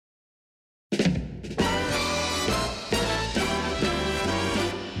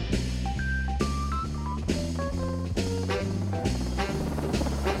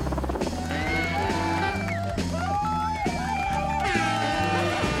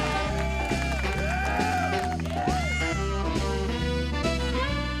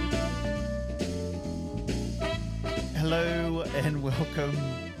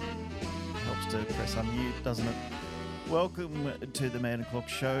us unmute, doesn't it? Welcome to the Man O'Clock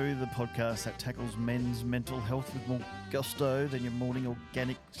Show, the podcast that tackles men's mental health with more gusto than your morning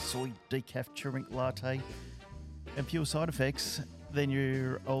organic soy decaf drink latte and fewer side effects than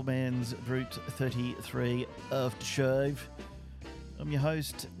your old man's Brute 33 aftershave. I'm your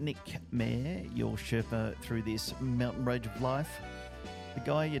host, Nick Mayer, your Sherpa through this mountain range of life. The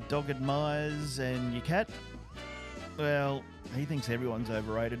guy your dog admires and your cat, well, he thinks everyone's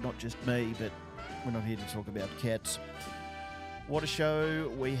overrated, not just me, but we're not here to talk about cats. What a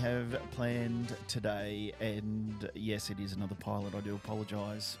show we have planned today, and yes, it is another pilot. I do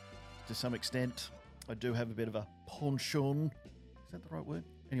apologise to some extent. I do have a bit of a penchant. Is that the right word?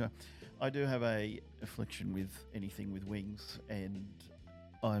 Anyway, I do have a affliction with anything with wings, and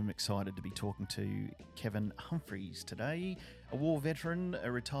I'm excited to be talking to Kevin Humphreys today, a war veteran,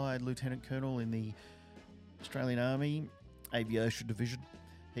 a retired lieutenant colonel in the Australian Army Aviation Division.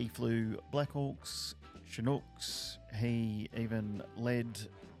 He flew Black Hawks, Chinooks. He even led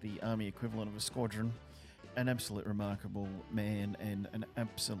the Army equivalent of a squadron. An absolute remarkable man and an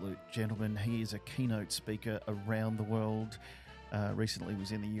absolute gentleman. He is a keynote speaker around the world. Recently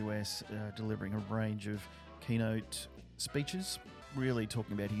was in the US delivering a range of keynote speeches, really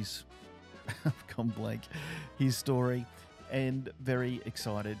talking about his, I've gone blank, his story, and very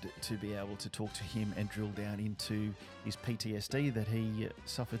excited to be able to talk to him and drill down into his PTSD that he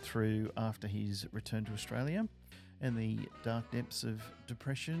suffered through after his return to Australia and the dark depths of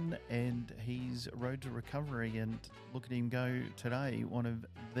depression and his road to recovery. And look at him go today, one of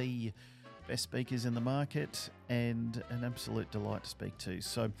the best speakers in the market and an absolute delight to speak to.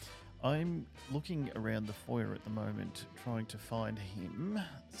 So I'm looking around the foyer at the moment trying to find him.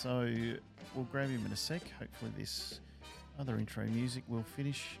 So we'll grab him in a sec. Hopefully this other intro music will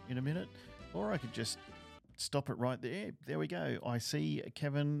finish in a minute, or I could just stop it right there. There we go. I see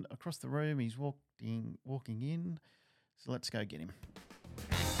Kevin across the room. He's walking in. So let's go get him.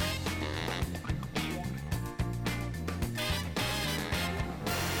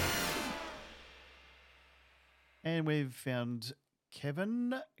 And we've found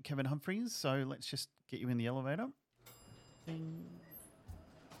Kevin Humphreys. So let's just get you in the elevator. Ding.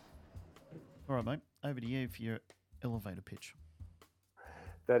 All right, mate. Over to you for your elevator pitch.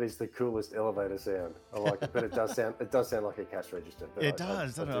 That is the coolest elevator sound. I like it, but it does sound like a cash register. But It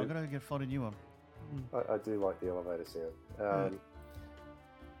does, doesn't it? I'm going to find a new one. I do like the elevator sound.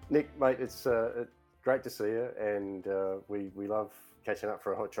 Nick, mate, it's great to see you, and we love catching up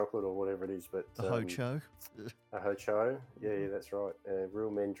for a hot chocolate or whatever it is. But a ho-cho. A ho-cho. Yeah, that's right.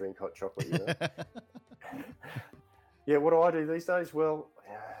 Real men drink hot chocolate, you know. Yeah, what do I do these days? Well,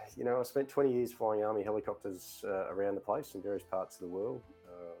 you know, I spent 20 years flying Army helicopters around the place in various parts of the world.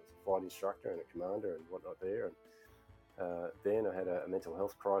 I was a flight instructor and a commander and whatnot there. And then I had a mental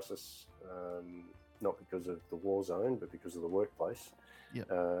health crisis, not because of the war zone, but because of the workplace. Yep.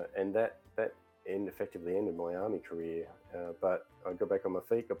 And that effectively ended my Army career. But I got back on my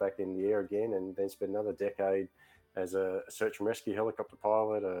feet, got back in the air again, and then spent another decade as a search and rescue helicopter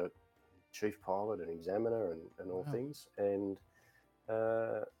pilot, a chief pilot, an examiner, and all things. And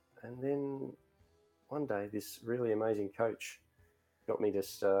then one day, this really amazing coach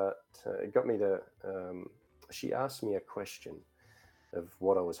she asked me a question of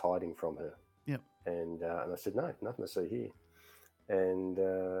what I was hiding from her. Yep. And I said, no, nothing to see here.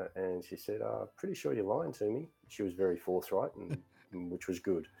 And she said, I'm pretty sure you're lying to me. She was very forthright, and which was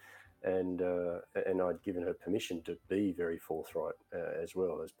good. And I'd given her permission to be very forthright as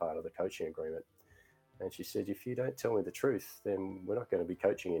well as part of the coaching agreement. And she said, if you don't tell me the truth, then we're not going to be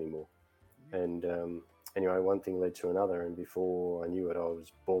coaching anymore. And anyway, one thing led to another. And before I knew it, I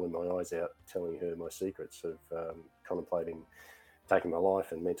was bawling my eyes out, telling her my secrets of contemplating taking my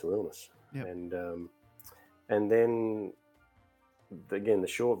life and mental illness. Yep. And then, again, the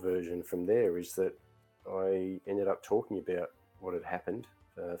short version from there is that I ended up talking about what had happened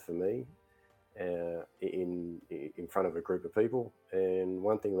for me in front of a group of people. And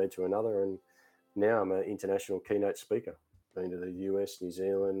one thing led to another. And now I'm an international keynote speaker. Been to the US, New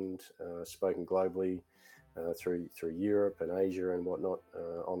Zealand, spoken globally through Europe and Asia and whatnot,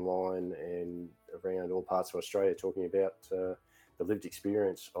 online and around all parts of Australia, talking about the lived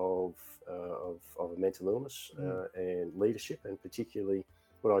experience of a mental illness and leadership, and particularly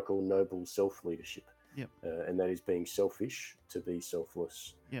what I call noble self-leadership. Yep. And that is being selfish to be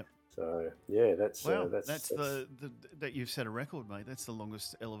selfless. Yep. So yeah, that's that you've set a record, mate. That's the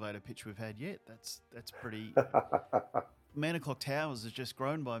longest elevator pitch we've had yet. That's pretty. Man O'Clock Towers has just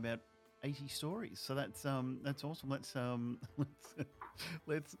grown by about 80 stories, so that's awesome.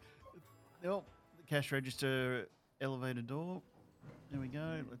 Let's the cash register elevator door. There we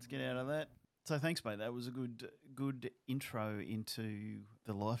go. Let's get out of that. So thanks, mate. That was a good intro into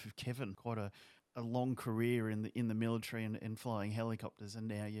the life of Kevin. Quite a long career in the military and flying helicopters, and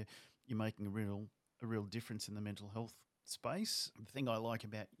now you're making a real difference in the mental health space. The thing I like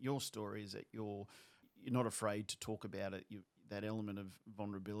about your story is that you're not afraid to talk about it. That element of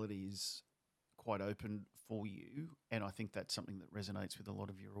vulnerability is quite open for you, and I think that's something that resonates with a lot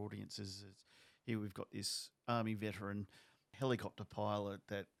of your audiences. Here we've got this Army veteran helicopter pilot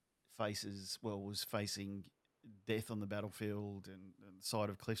that was facing death on the battlefield and the side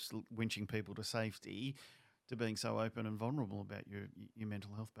of cliffs, winching people to safety, to being so open and vulnerable about your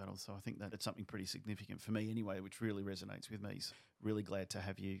mental health battles. So I think that it's something pretty significant for me anyway, which really resonates with me. So really glad to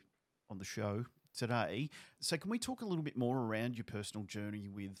have you on the show today. So can we talk a little bit more around your personal journey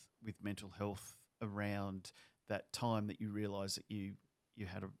with mental health, around that time that you realised that you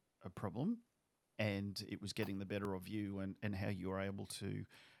had a problem and it was getting the better of you, and how you were able to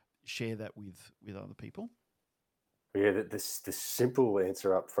share that with other people? Yeah, the simple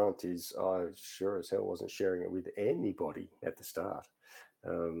answer up front is I sure as hell wasn't sharing it with anybody at the start.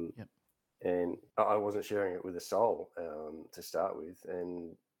 Yep. And I wasn't sharing it with a soul to start with.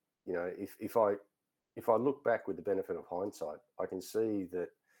 And, you know, if I look back with the benefit of hindsight, I can see that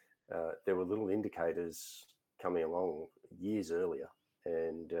there were little indicators coming along years earlier,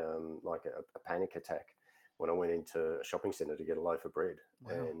 and like a panic attack when I went into a shopping centre to get a loaf of bread.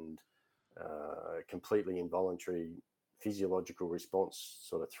 Wow. And completely involuntary physiological response,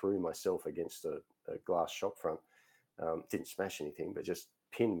 sort of threw myself against a glass shop front. Didn't smash anything, but just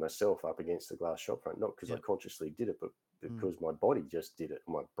pinned myself up against the glass shop front, not because I consciously did it, but because my body just did it,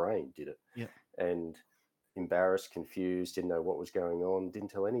 my brain did it. Yep. And embarrassed, confused, didn't know what was going on, didn't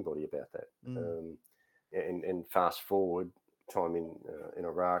tell anybody about that. And fast forward, time in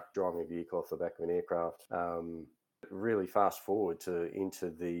Iraq, driving a vehicle off the back of an aircraft, really fast forward into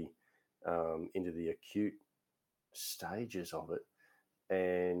the acute stages of it.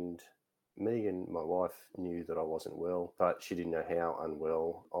 And me and my wife knew that I wasn't well, but she didn't know how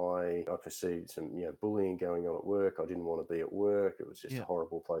unwell. I perceived some bullying going on at work. I didn't want to be at work. It was just a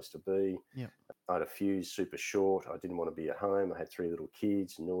horrible place to be. I had a fuse super short. I didn't want to be at home. I had 3 little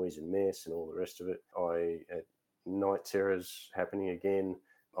kids, noise and mess and all the rest of it. I had night terrors happening again.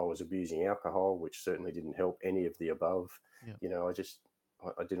 I was abusing alcohol, which certainly didn't help any of the above.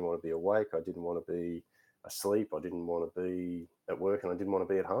 I didn't want to be awake. I didn't want to be asleep. I didn't want to be at work, and I didn't want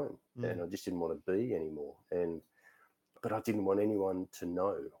to be at home. And I just didn't want to be anymore. But I didn't want anyone to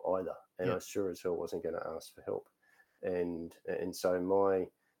know either. And I sure as hell wasn't going to ask for help. And so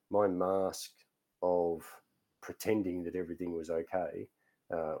my mask of pretending that everything was okay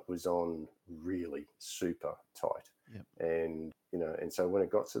was on really super tight. And so when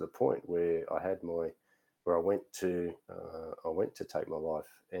it got to the point where I went to take my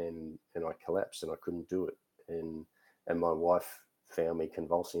life, and I collapsed and I couldn't do it, and my wife found me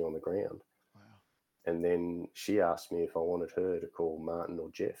convulsing on the ground. Wow. And then she asked me if I wanted her to call Martin or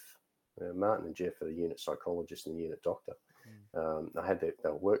Jeff. Martin and Jeff are the unit psychologist and the unit doctor. I had they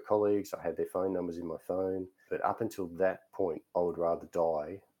were work colleagues. I had their phone numbers in my phone. But up until that point, I would rather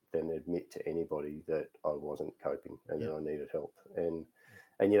die than admit to anybody that I wasn't coping and that I needed help. And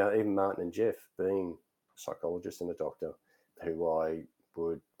even Martin and Jeff, being a psychologist and a doctor who I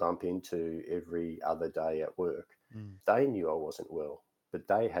would bump into every other day at work, they knew I wasn't well, but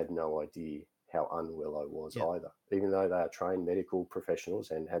they had no idea how unwell I was either. Even though they are trained medical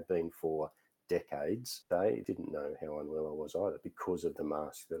professionals and have been for decades, they didn't know how unwell I was either because of the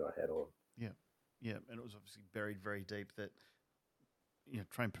mask that I had on. Yeah, and it was obviously buried very deep that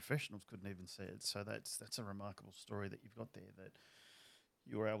trained professionals couldn't even see it. So that's a remarkable story that you've got there, that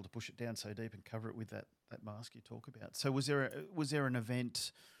you were able to push it down so deep and cover it with that mask you talk about. So was there an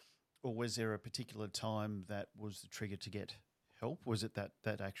event, or was there a particular time that was the trigger to get help? Was it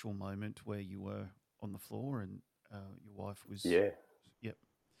that actual moment where you were on the floor and your wife was? Yep.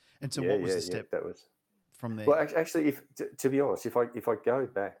 And so what was the step that was from there? Well, actually, to be honest, if I go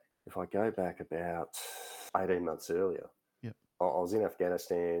back about 18 months earlier, I was in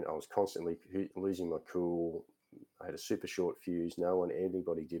Afghanistan. I was constantly losing my cool. I had a super short fuse.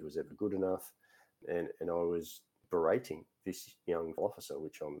 Anybody did was ever good enough. And I was berating this young officer,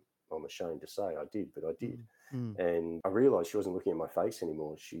 which I'm ashamed to say I did, but I did. And I realized she wasn't looking at my face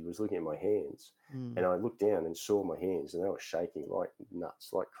anymore. She was looking at my hands. And I looked down and saw my hands, and they were shaking like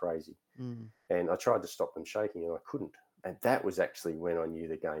nuts, like crazy. And I tried to stop them shaking, and I couldn't. And that was actually when I knew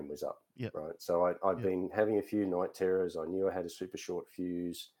the game was up. Right. So I'd been having a few night terrors. I knew I had a super short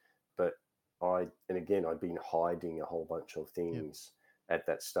fuse, but I'd been hiding a whole bunch of things at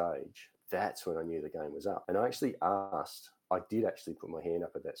that stage. That's when I knew the game was up. And I actually asked I did actually put my hand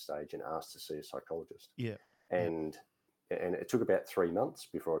up at that stage and asked to see a psychologist. Yeah. And it took about 3 months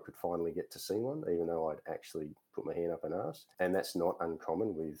before I could finally get to see one, even though I'd actually put my hand up and asked. And that's not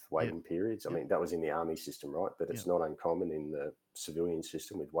uncommon with waiting periods. I mean, that was in the army system, right? But it's not uncommon in the civilian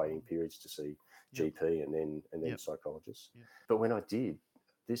system with waiting periods to see GP and then psychologists. But when I did,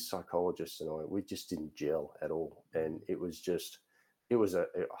 this psychologist and I, we just didn't gel at all. And it was a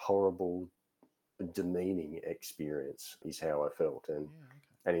horrible, demeaning experience is how I felt. And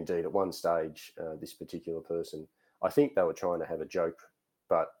indeed, at one stage, this particular person, I think they were trying to have a joke,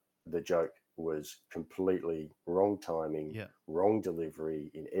 but the joke was completely wrong timing, wrong delivery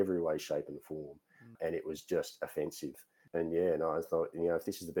in every way, shape and form. And it was just offensive. And I thought, if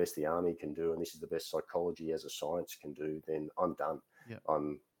this is the best the army can do and this is the best psychology as a science can do, then I'm done.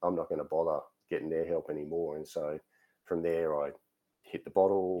 I'm not going to bother getting their help anymore. And so from there, I hit the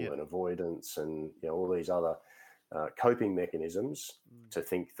bottle and avoidance and all these other coping mechanisms to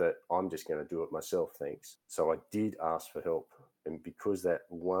think that I'm just going to do it myself, thanks. So I did ask for help. And because that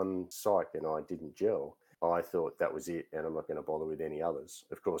one psych and I didn't gel, I thought that was it and I'm not going to bother with any others.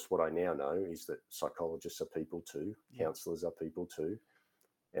 Of course, what I now know is that psychologists are people too, counsellors are people too.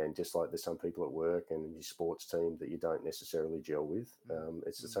 And just like there's some people at work and your sports team that you don't necessarily gel with,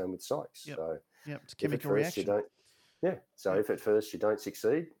 it's the same with psychs. So it's a chemical reaction. If at first you don't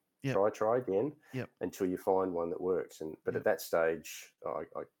succeed, try again until you find one that works. But at that stage,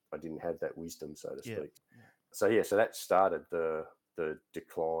 I didn't have that wisdom, so to speak. So that started the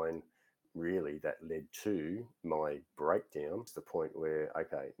decline. Really, that led to my breakdown to the point where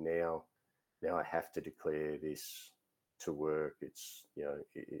now I have to declare this to work. It's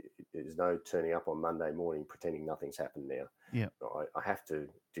there's no turning up on Monday morning pretending nothing's happened now. I have to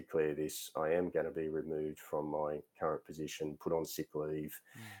declare this. I am going to be removed from my current position, put on sick leave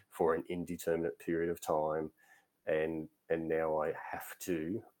for an indeterminate period of time, and now I have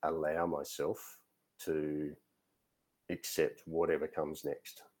to allow myself to accept whatever comes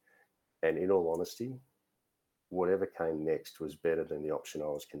next. And in all honesty, whatever came next was better than the option I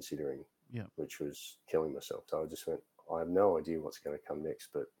was considering, which was killing myself. So I just went, I have no idea what's going to come next,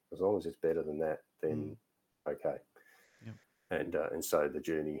 but as long as it's better than that, then okay. And so the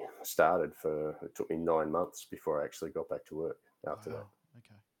journey started it took me 9 months before I actually got back to work after that.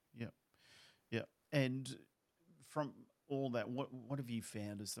 Okay. Yeah. And from all that, what have you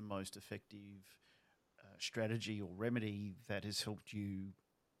found as the most effective strategy or remedy that has helped you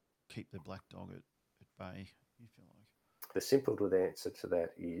keep the black dog at bay, you feel like? The simple answer to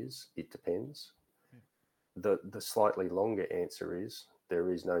that is it depends. The slightly longer answer is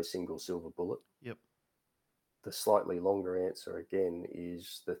there is no single silver bullet. The slightly longer answer again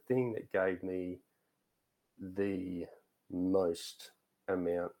is the thing that gave me the most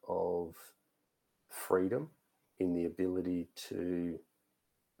amount of freedom in the ability to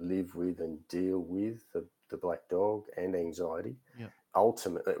live with and deal with the black dog and anxiety.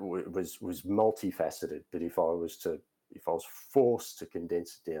 Ultimately, it was multifaceted. But if I was forced to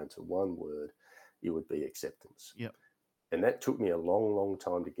condense it down to one word, it would be acceptance. And that took me a long, long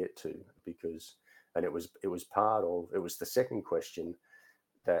time to get to and it was the second question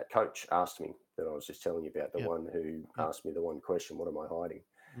that coach asked me that I was just telling you about, the one who asked me the one question, what am I hiding?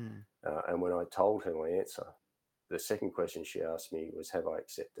 And when I told her my answer, the second question she asked me was, have I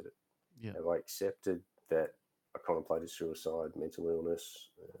accepted it? Have I accepted that I contemplated suicide, mental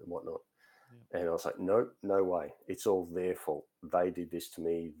illness, and whatnot? And I was like, no way. It's all their fault. They did this to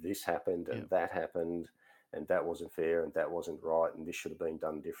me. This happened and that happened and that wasn't fair and that wasn't right and this should have been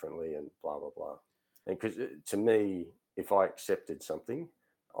done differently and blah, blah, blah. And because to me, if I accepted something,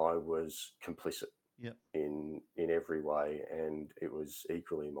 I was complicit in every way and it was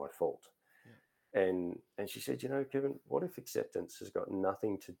equally my fault. And she said, Kevin, what if acceptance has got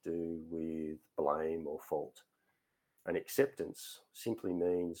nothing to do with blame or fault? And acceptance simply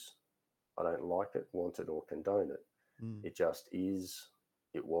means I don't like it, want it, or condone it. It just is,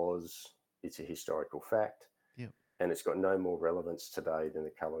 it was, it's a historical fact. And it's got no more relevance today than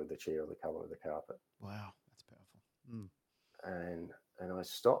the colour of the chair or the colour of the carpet. Wow, that's powerful. And I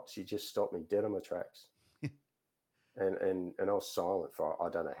stopped. She just stopped me dead on my tracks. and I was silent for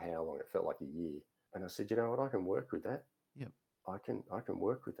I don't know how long. It felt like a year. And I said, you know what? I can work with that. I can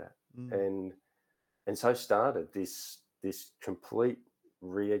work with that. And so started this complete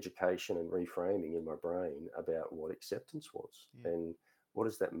re-education and reframing in my brain about what acceptance was and what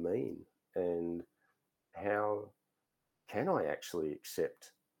does that mean and how can I actually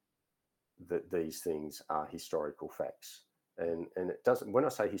accept that these things are historical facts. And it doesn't, when I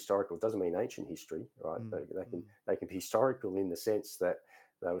say historical, it doesn't mean ancient history, right? They can be historical in the sense that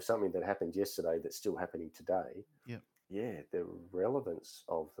there was something that happened yesterday that's still happening today. the relevance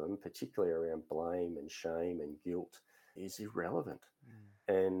of them, particularly around blame and shame and guilt, is irrelevant.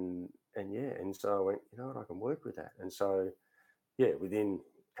 And so I went, you know what, I can work with that. And so within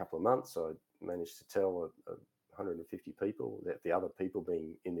a couple of months, I managed to tell 150 people, that the other people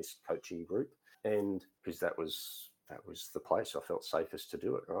being in this coaching group, and because that was the place I felt safest to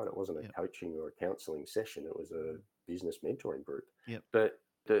do it. Right, it wasn't a coaching or a counselling session; it was a business mentoring group. But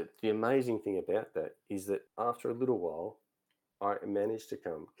the amazing thing about that is that after a little while, I managed to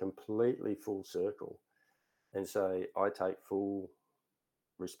come completely full circle and say, I take full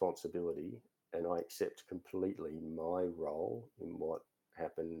responsibility and I accept completely my role in what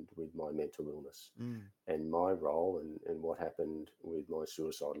happened with my mental illness and my role and what happened with my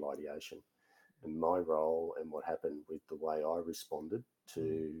suicidal ideation and my role and what happened with the way I responded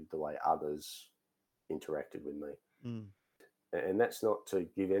to the way others interacted with me. And that's not to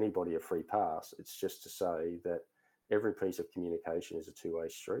give anybody a free pass. It's just to say that every piece of communication is a two-way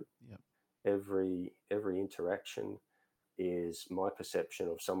street. Every interaction is my perception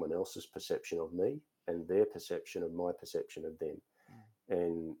of someone else's perception of me and their perception of my perception of them.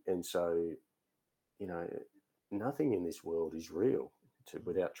 And so, you know, nothing in this world is real,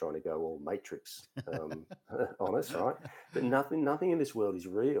 without trying to go all Matrix on us, right? But nothing in this world is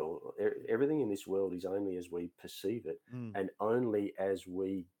real. Everything in this world is only as we perceive it and only as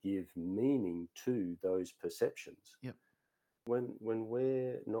we give meaning to those perceptions. When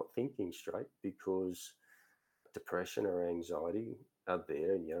we're not thinking straight because depression or anxiety are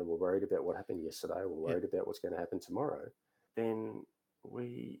there, and we're worried about what happened yesterday, we're worried about what's going to happen tomorrow, then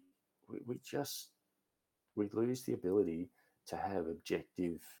we lose the ability to have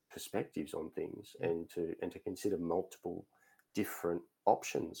objective perspectives on things and to consider multiple different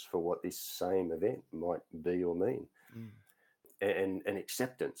options for what this same event might be or mean. And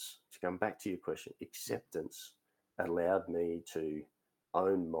acceptance, to come back to your question, acceptance allowed me to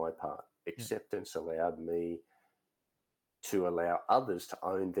own my part. Acceptance allowed me to allow others to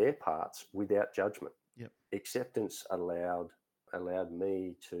own their parts without judgment. Acceptance allowed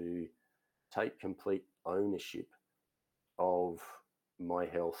me to take complete ownership of my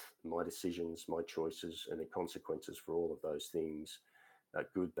health, my decisions, my choices, and the consequences for all of those things,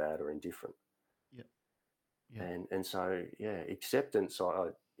 good, bad, or indifferent. And so acceptance I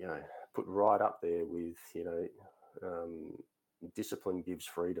put right up there with discipline gives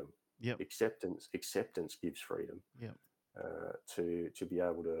freedom. Acceptance gives freedom. To be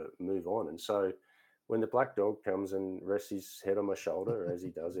able to move on. And so when the black dog comes and rests his head on my shoulder, as he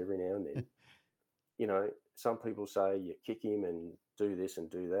does every now and then, some people say you kick him and do this and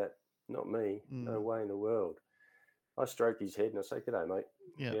do that. Not me. No way in the world. I stroke his head and I say, "G'day, mate.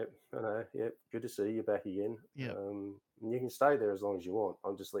 Yep, I know. Yep, good to see you back again. You can stay there as long as you want.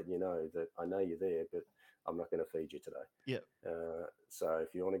 I'm just letting you know that I know you're there, but I'm not going to feed you today. So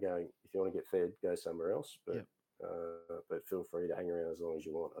if you want to get fed, go somewhere else. But feel free to hang around as long as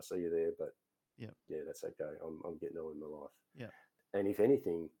you want. I see you there, but that's okay. I'm getting on with my life. And if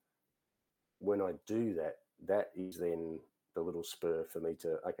anything, when I do that, that is then the little spur for me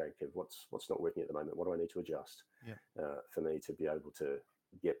to, okay, Kev, what's not working at the moment? What do I need to adjust for me to be able to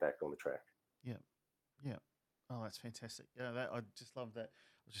get back on the track? Oh, that's fantastic. I just love that.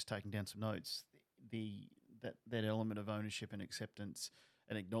 I was just taking down some notes. That element of ownership and acceptance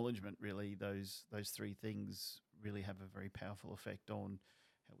and acknowledgement, really, those three things really have a very powerful effect on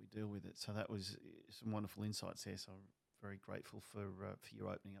how we deal with it. So that was some wonderful insights there. So I'm very grateful for your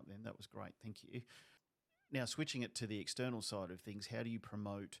opening up then. That was great. Thank you. Now, switching it to the external side of things, how do you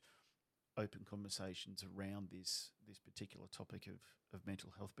promote open conversations around this particular topic of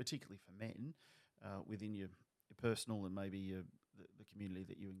mental health, particularly for men, within your personal and maybe the community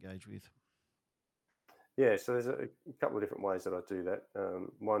that you engage with? Yeah, so there's a couple of different ways that I do that.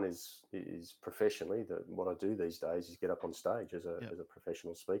 One is professionally. What I do these days is get up on stage as a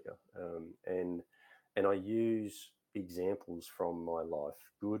professional speaker, and I use examples from my life,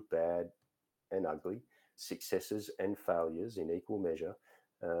 good, bad, and ugly, successes and failures in equal measure,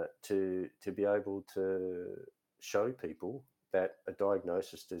 to be able to show people that a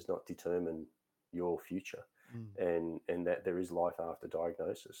diagnosis does not determine your future. And that there is life after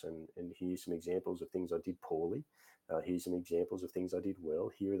diagnosis. And here's some examples of things I did poorly. Here's some examples of things I did well.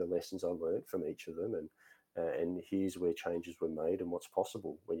 Here are the lessons I learned from each of them. And here's where changes were made and what's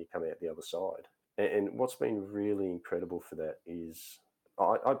possible when you come out the other side. And what's been really incredible for that is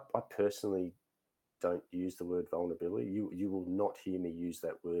I personally don't use the word vulnerability. You will not hear me use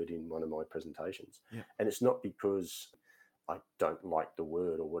that word in one of my presentations. And it's not because I don't like the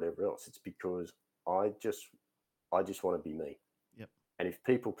word or whatever else. It's because I just want to be me. And if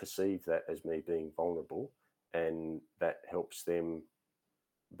people perceive that as me being vulnerable, and that helps them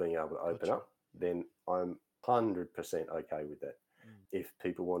being able to open Gotcha. up, then I'm 100% okay with that. If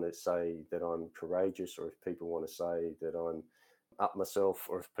people want to say that I'm courageous, or if people want to say that I'm up myself,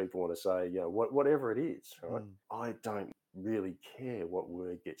 or if people want to say, whatever it is, right? I don't really care what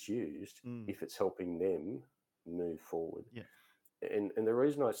word gets used if it's helping them move forward. Yeah. And the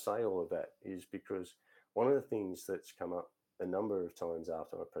reason I say all of that is because one of the things that's come up a number of times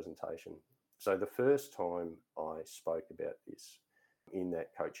after my presentation. So the first time I spoke about this in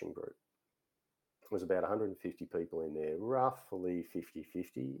that coaching group was about 150 people in there, roughly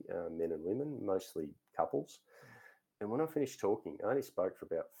 50-50, men and women, mostly couples. And when I finished talking, I only spoke for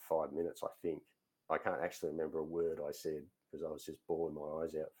about 5 minutes, I think. I can't actually remember a word I said because I was just bawling my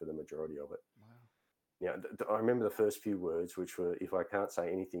eyes out for the majority of it. Wow. Now, I remember the first few words, which were, if I can't say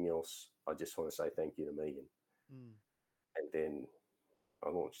anything else, I just want to say thank you to Megan. And then I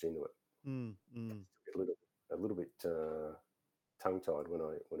launched into it. A little bit tongue-tied when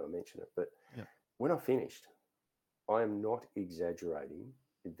I mention it. But when I finished, I am not exaggerating.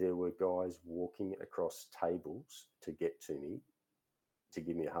 There were guys walking across tables to get to me, to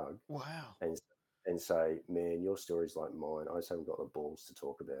give me a hug. Wow. And say, man, your story's like mine. I just haven't got the balls to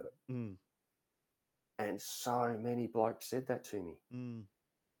talk about it. And so many blokes said that to me. And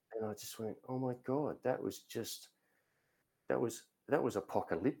I just went, oh my God, that was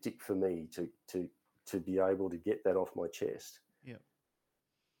apocalyptic for me to be able to get that off my chest. Yeah.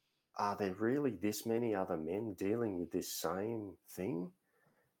 Are there really this many other men dealing with this same thing?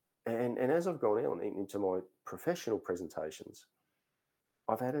 And as I've gone on into my professional presentations,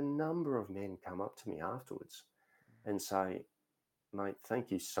 I've had a number of men come up to me afterwards and say, mate,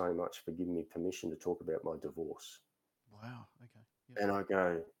 thank you so much for giving me permission to talk about my divorce. Wow. Okay. Yep. And I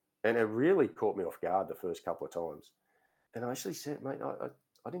go, and it really caught me off guard the first couple of times. And I actually said, mate,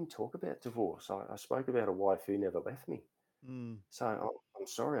 I didn't talk about divorce. I spoke about a wife who never left me. So I'm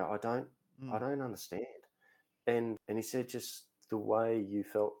sorry, I don't understand. And he said, just the way you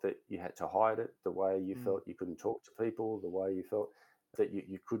felt that you had to hide it, the way you felt you couldn't talk to people, the way you felt that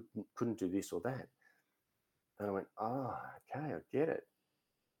you couldn't do this or that. And I went, okay, I get it.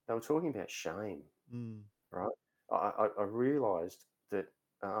 They were talking about shame, right? I realised that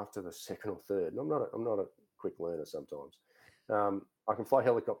after the second or third, and I'm not a quick learner sometimes. I can fly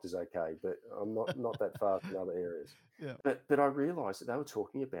helicopters okay, but I'm not that fast in other areas. Yeah. But I realised that they were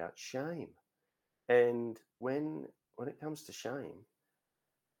talking about shame, and when it comes to shame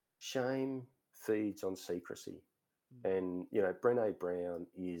feeds on secrecy, and Brené Brown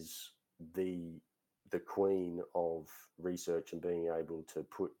is the queen of research and being able to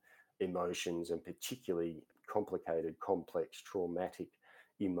put emotions, and particularly complicated, complex, traumatic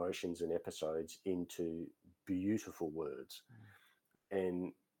emotions and episodes, into beautiful words.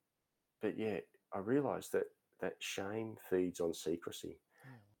 But I realized that shame feeds on secrecy.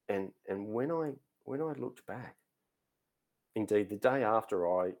 And when I looked back, indeed the day after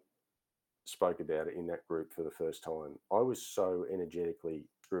I spoke about it in that group for the first time, I was so energetically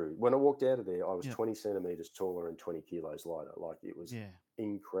screwed. When I walked out of there, I was 20 centimeters taller and 20 kilos lighter. Like, it was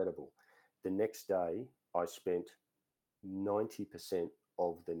incredible. The next day, I spent 90%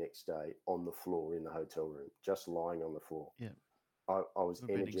 of the next day on the floor in the hotel room, just lying on the floor. Yeah. I was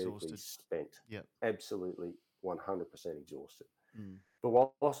energetically spent. Yeah. Absolutely 100% exhausted. But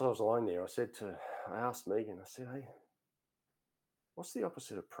whilst I was lying there, I asked Megan, I said, hey, what's the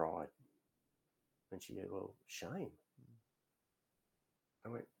opposite of pride? And she goes, well, shame. I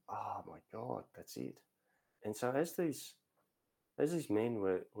went, oh my God, that's it. And so as these men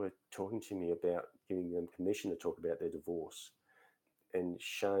were talking to me about giving them permission to talk about their divorce and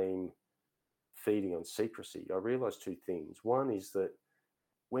shame feeding on secrecy, I realized two things. One is that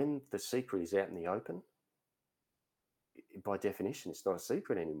when the secret is out in the open, by definition, it's not a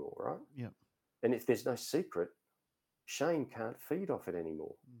secret anymore, right? Yeah. And if there's no secret, shame can't feed off it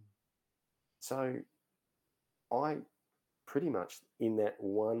anymore. So I pretty much, in that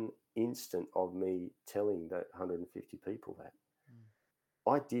one instant of me telling that 150 people that,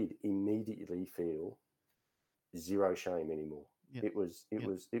 I did immediately feel zero shame anymore. Yep. It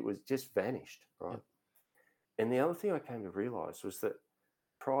was just vanished, right? Yep. And the other thing I came to realize was that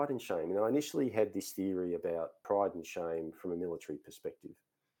pride and shame, and I initially had this theory about pride and shame from a military perspective,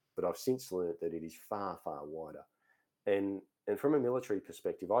 but I've since learned that it is far, far wider. And from a military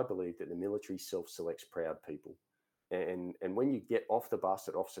perspective, I believe that the military self-selects proud people. And when you get off the bus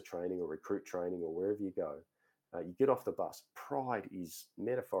at officer training or recruit training or wherever you go, you get off the bus, pride is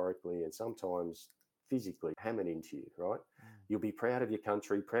metaphorically and sometimes physically hammered into you, right? You'll be proud of your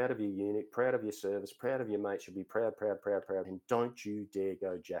country, proud of your unit, proud of your service, proud of your mates. You'll be proud, proud, proud, proud. And don't you dare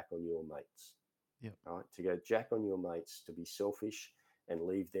go jack on your mates. Yep. Right? To go jack on your mates, to be selfish and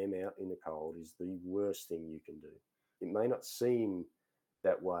leave them out in the cold is the worst thing you can do. It may not seem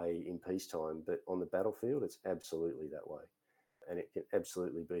that way in peacetime, but on the battlefield, it's absolutely that way. And it can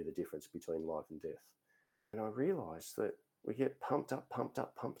absolutely be the difference between life and death. And I realised that we get pumped up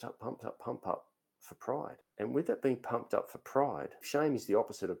for pride. And with it being pumped up for pride, shame is the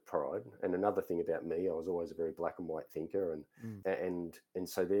opposite of pride. And another thing about me, I was always a very black and white thinker. And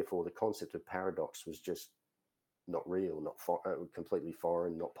so therefore the concept of paradox was just not real, completely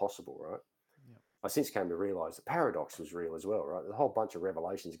foreign, not possible, right? Yep. I since came to realise that paradox was real as well, right? There's a whole bunch of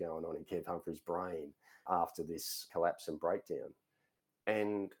revelations going on in Kev Humphreys' brain after this collapse and breakdown.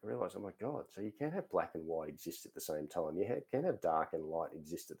 And I realised, oh my God, so you can have black and white exist at the same time. You can have dark and light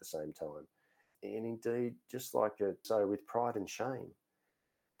exist at the same time. And indeed, just like so with pride and shame,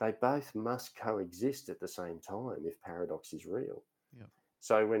 they both must coexist at the same time if paradox is real. Yep.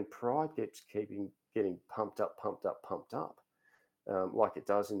 So when pride gets getting pumped up, like it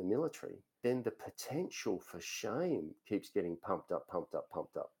does in the military, then the potential for shame keeps getting pumped up,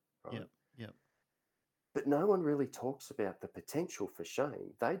 right? Yep. Yep. But no one really talks about the potential for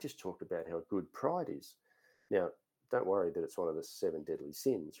shame. They just talk about how good pride is. Now, don't worry that it's one of the 7 deadly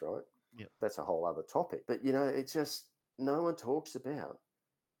sins, right? Yep. That's a whole other topic. But, it's just no one talks about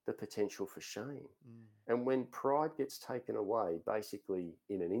the potential for shame. And when pride gets taken away, basically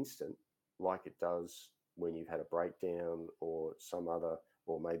in an instant, like it does when you've had a breakdown or some other,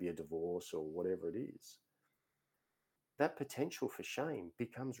 or maybe a divorce or whatever it is, that potential for shame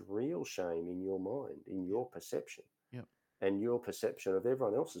becomes real shame in your mind, in your perception, and your perception of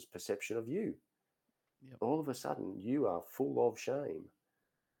everyone else's perception of you. All of a sudden, you are full of shame.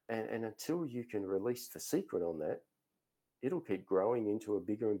 And until you can release the secret on that, it'll keep growing into a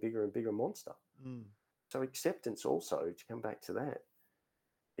bigger and bigger and bigger monster. So acceptance also, to come back to that,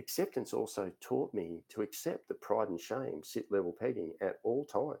 acceptance also taught me to accept that pride and shame sit level pegging at all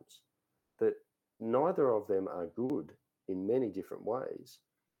times, that neither of them are good in many different ways,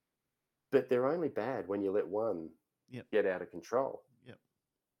 but they're only bad when you let one get out of control.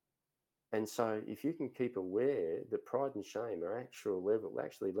 And so if you can keep aware that pride and shame are actually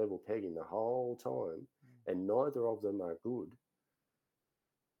level pegging the whole time, and neither of them are good,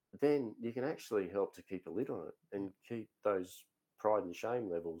 then you can actually help to keep a lid on it and keep those pride and shame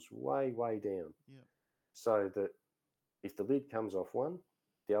levels way, way down. So that if the lid comes off one,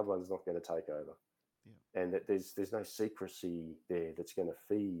 the other one's not going to take over. And that there's no secrecy there that's going to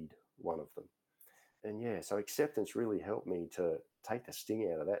feed one of them. And so acceptance really helped me to take the sting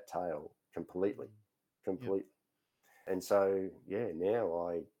out of that tail completely. And so,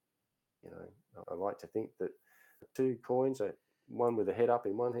 now I like to think that 2 coins, one with a head up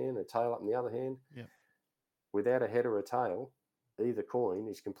in one hand, a tail up in the other hand, without a head or a tail, either coin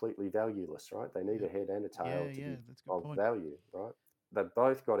is completely valueless, right? They need a head and a tail to be of value, right? They've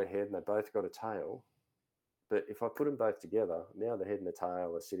both got a head and they've both got a tail. But if I put them both together, now the head and the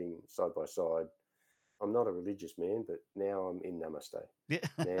tail are sitting side by side. I'm not a religious man, but now I'm in namaste.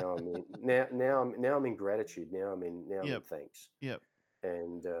 Now I'm in gratitude. Now I'm in thanks.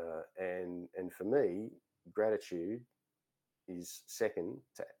 And for me, gratitude is second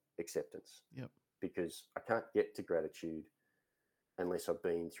to acceptance. Because I can't get to gratitude unless I've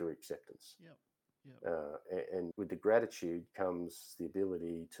been through acceptance. And with the gratitude comes the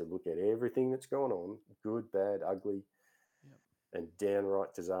ability to look at everything that's gone on, good, bad, ugly, and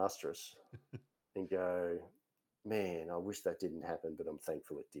downright disastrous, and go, man, I wish that didn't happen, but I'm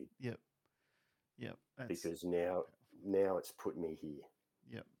thankful it did. Because now it's put me here.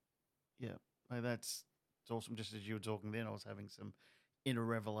 That's awesome. Just as you were talking then, I was having some inner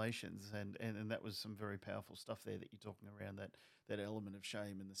revelations, and that was some very powerful stuff there that you're talking around, that element of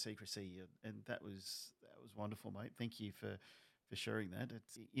shame and the secrecy, and that was wonderful, mate. Thank you for sharing that.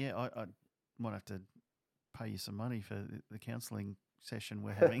 I might have to pay you some money for the counselling session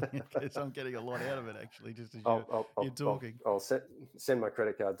we're having, because I'm getting a lot out of it, actually, just as you're talking. I'll send my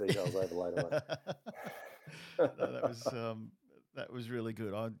credit card details over later. No, that was really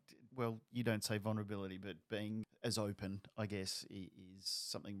good. You don't say vulnerability, but being as open, I guess, is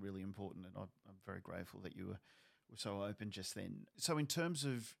something really important, and I'm very grateful that you were so open just then. So in terms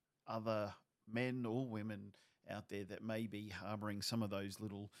of other men or women out there that may be harbouring some of those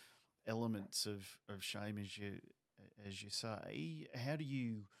little elements of shame, as you say, how do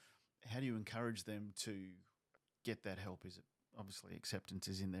you encourage them to get that help? Is it obviously acceptance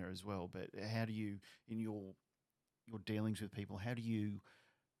is in there as well, but how do you, in your dealings with people, how do you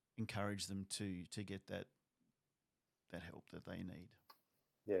encourage them to get that help that they need?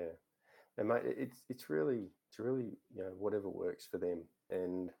 And mate, it's really whatever works for them.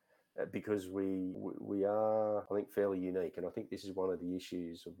 And because we are, I think, fairly unique. And I think this is one of the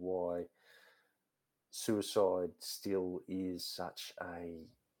issues of why suicide still is such a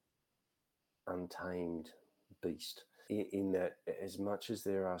untamed beast, in that, as much as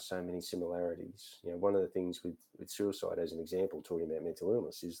there are so many similarities, one of the things with suicide, as an example, talking about mental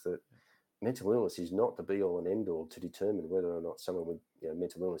illness, is that mental illness is not the be all and end all to determine whether or not someone with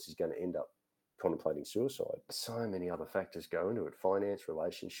mental illness is going to end up contemplating suicide. So many other factors go into it: finance,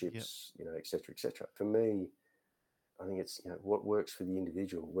 relationships, et cetera, et cetera. For me, I think it's what works for the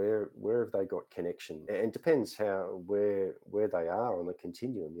individual. Where have they got connection? And it depends where they are on the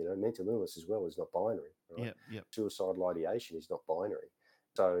continuum. Mental illness as well is not binary. Right? Suicidal ideation is not binary.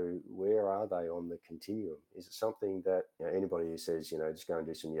 So where are they on the continuum? Is it something that anybody who says just go and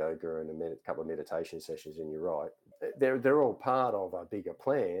do some yoga and a couple of meditation sessions and you're right? They're all part of a bigger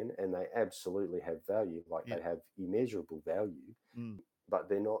plan, and they absolutely have value. Like they have immeasurable value. But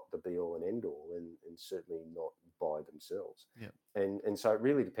they're not the be all and end all, and certainly not by themselves. And so it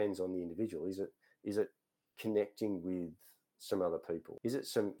really depends on the individual. Is it connecting with some other people? Is it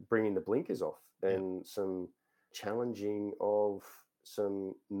some bringing the blinkers off and some challenging of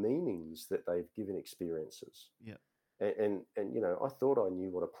some meanings that they've given experiences? And I thought I knew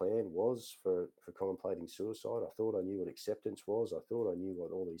what a plan was for contemplating suicide. I thought I knew what acceptance was. I thought I knew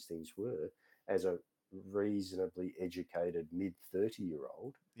what all these things were as a reasonably educated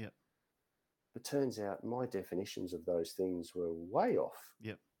mid-30-year-old. But turns out my definitions of those things were way off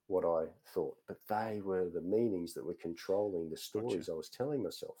what I thought. But they were the meanings that were controlling the stories I was telling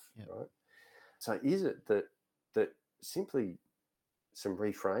myself, right? So is it that simply some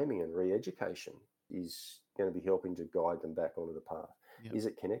reframing and re-education is going to be helping to guide them back onto the path? Is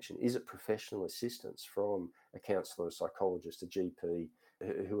it connection? Is it professional assistance from a counsellor, a psychologist, a GP,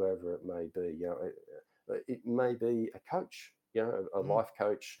 whoever it may be? It may be a coach, a life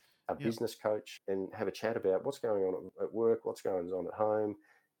coach, a business coach, and have a chat about what's going on at work, what's going on at home,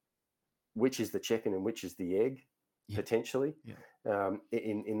 which is the chicken and which is the egg, potentially,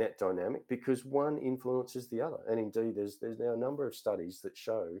 in that dynamic, because one influences the other. And indeed, there's now a number of studies that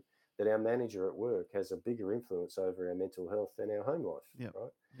show that our manager at work has a bigger influence over our mental health than our home life,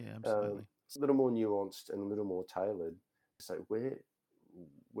 right? Yeah, absolutely. It's a little more nuanced and a little more tailored. So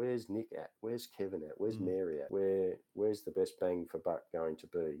where's Nick at? Where's Kevin at? Where's Mary at? Where's the best bang for buck going to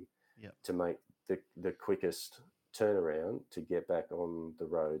be to make the quickest turnaround to get back on the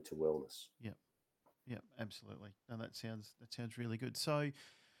road to wellness? Yeah, absolutely. No, that sounds really good. So,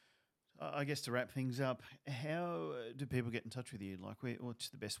 I guess to wrap things up, how do people get in touch with you? Like, what's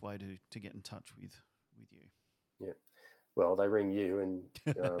the best way to get in touch with you? Yeah. Well, they ring you,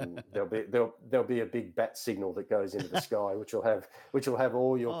 and there'll be a big bat signal that goes into the sky, which will have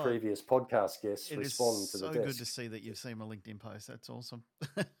all your previous podcast guests respond to the desk. It is so good to see that you've seen my LinkedIn post. That's awesome.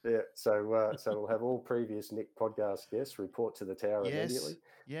 So we'll have all previous Nick podcast guests report to the tower immediately.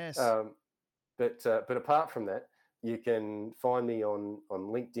 Yes. But apart from that, you can find me on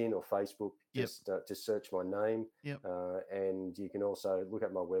LinkedIn or Facebook. Just search my name. And you can also look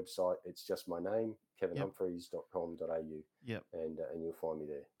at my website. It's just my name, kevinhumphreys.com.au. And you'll find me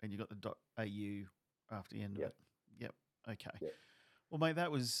there. And you got the .au after the end of it. Okay. Well, mate,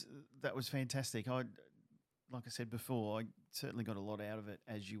 that was fantastic. Like I said before, I certainly got a lot out of it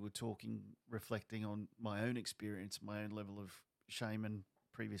as you were talking, reflecting on my own experience, my own level of shame and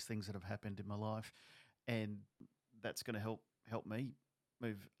previous things that have happened in my life. And that's going to help me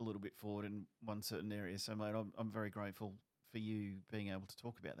move a little bit forward in one certain area. So, mate, I'm very grateful for you being able to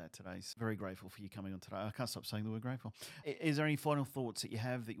talk about that today. So very grateful for you coming on today. I can't stop saying the word grateful. Is there any final thoughts that you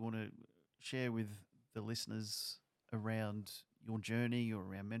have that you want to share with the listeners around your journey or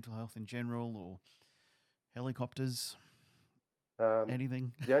around mental health in general, or helicopters?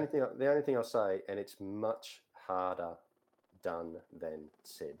 Anything? The only thing I'll say, and it's much harder done than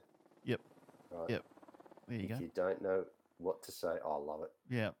said. Right? There you go. If you don't know what to say, I love it.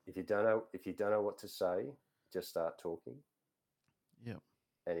 If you don't know what to say, just start talking.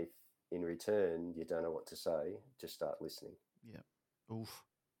 And if in return you don't know what to say, just start listening. Oof.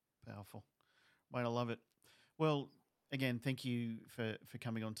 Powerful. Mate, I love it. Well, again, thank you for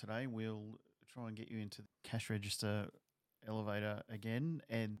coming on today. We'll try and get you into the cash register elevator again.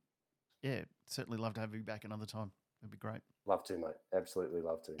 And certainly love to have you back another time. That'd be great. Love to, mate. Absolutely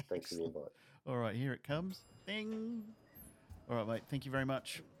love to. Thanks for the invite. All right, here it comes. Ding. All right, mate. Thank you very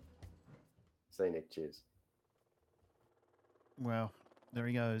much. See you, Nick. Cheers. Wow. There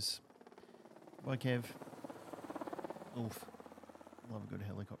he goes. Bye, Kev. Oof. Love a good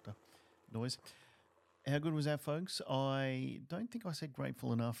helicopter noise. How good was that, folks? I don't think I said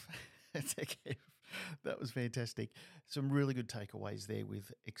grateful enough That was fantastic. Some really good takeaways there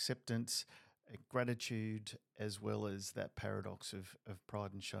with acceptance, gratitude, as well as that paradox of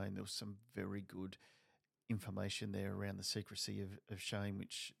pride and shame. There was some very good information there around the secrecy of shame,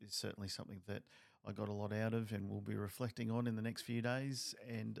 which is certainly something that I got a lot out of and will be reflecting on in the next few days,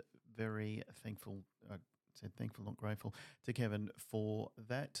 and very thankful, I said thankful, not grateful, to Kevin for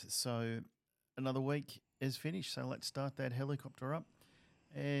that. So another week is finished, so let's start that helicopter up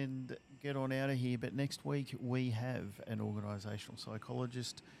and get on out of here. But next week we have an organisational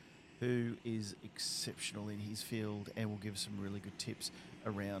psychologist who is exceptional in his field and will give some really good tips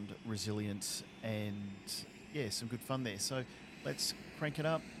around resilience and, yeah, some good fun there. So let's crank it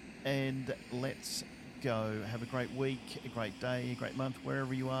up and let's go. Have a great week, a great day, a great month,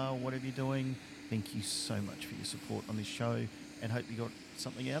 wherever you are, whatever you're doing. Thank you so much for your support on this show and hope you got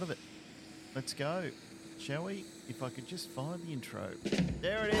something out of it. Let's go, shall we? If I could just find the intro.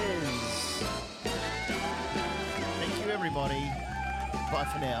 There it is. Thank you, everybody. Bye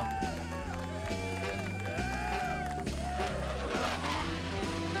for now.